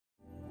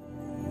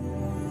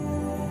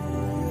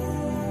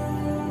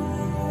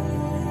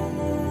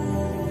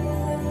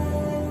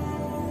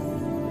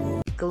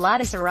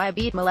Galatasaray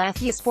beat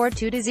Malatyaspor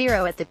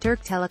 2-0 at the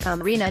Turk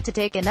Telekom Arena to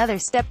take another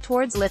step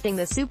towards lifting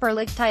the Super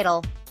League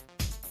title.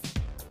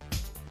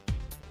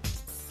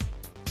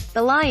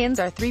 The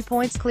Lions are 3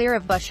 points clear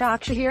of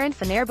Başakşehir and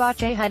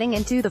Fenerbahçe heading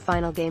into the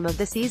final game of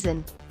the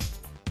season.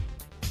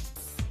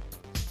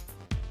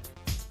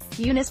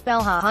 Yunus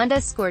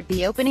Belhanda scored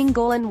the opening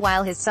goal, and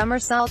while his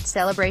somersault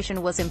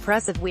celebration was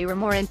impressive, we were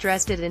more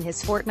interested in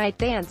his Fortnite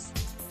dance.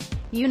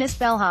 Yunus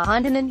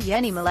Belhanda'nın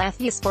Yeni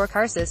Malatyaspor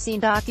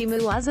karşısındaki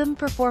muazzam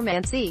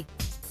performansı.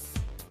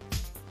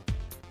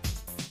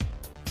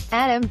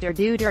 Adam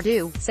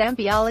Durdu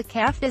Sampiyalik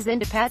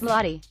haftasında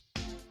patladı.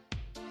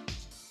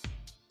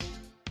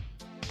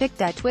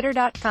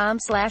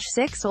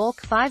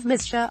 Pic.twitter.com/6olk5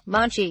 Misha,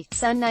 Manchi,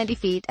 Sun 90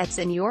 feet, at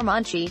Senor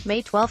Manchi,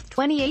 May 12,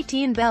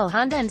 2018.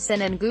 Belhanda and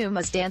Sinan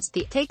Gumuz danced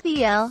the "Take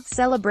the L"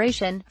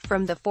 celebration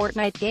from the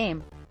Fortnite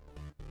game.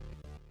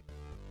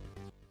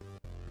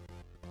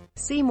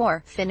 See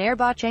more.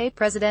 Fenerbahçe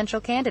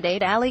presidential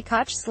candidate Ali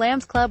Koç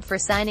slams club for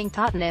signing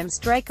Tottenham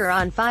striker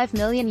on €5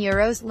 million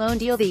loan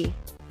deal. The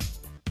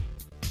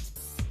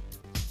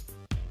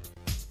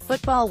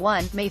Football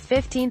 1, May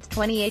 15,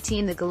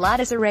 2018. The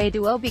Galatasaray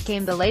duo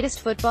became the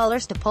latest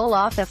footballers to pull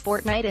off a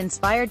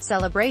Fortnite-inspired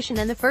celebration,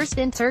 and the first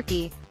in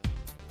Turkey.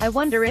 I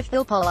wonder if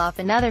they'll pull off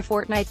another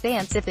Fortnite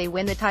dance if they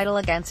win the title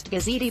against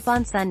Gaziantep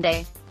on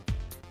Sunday.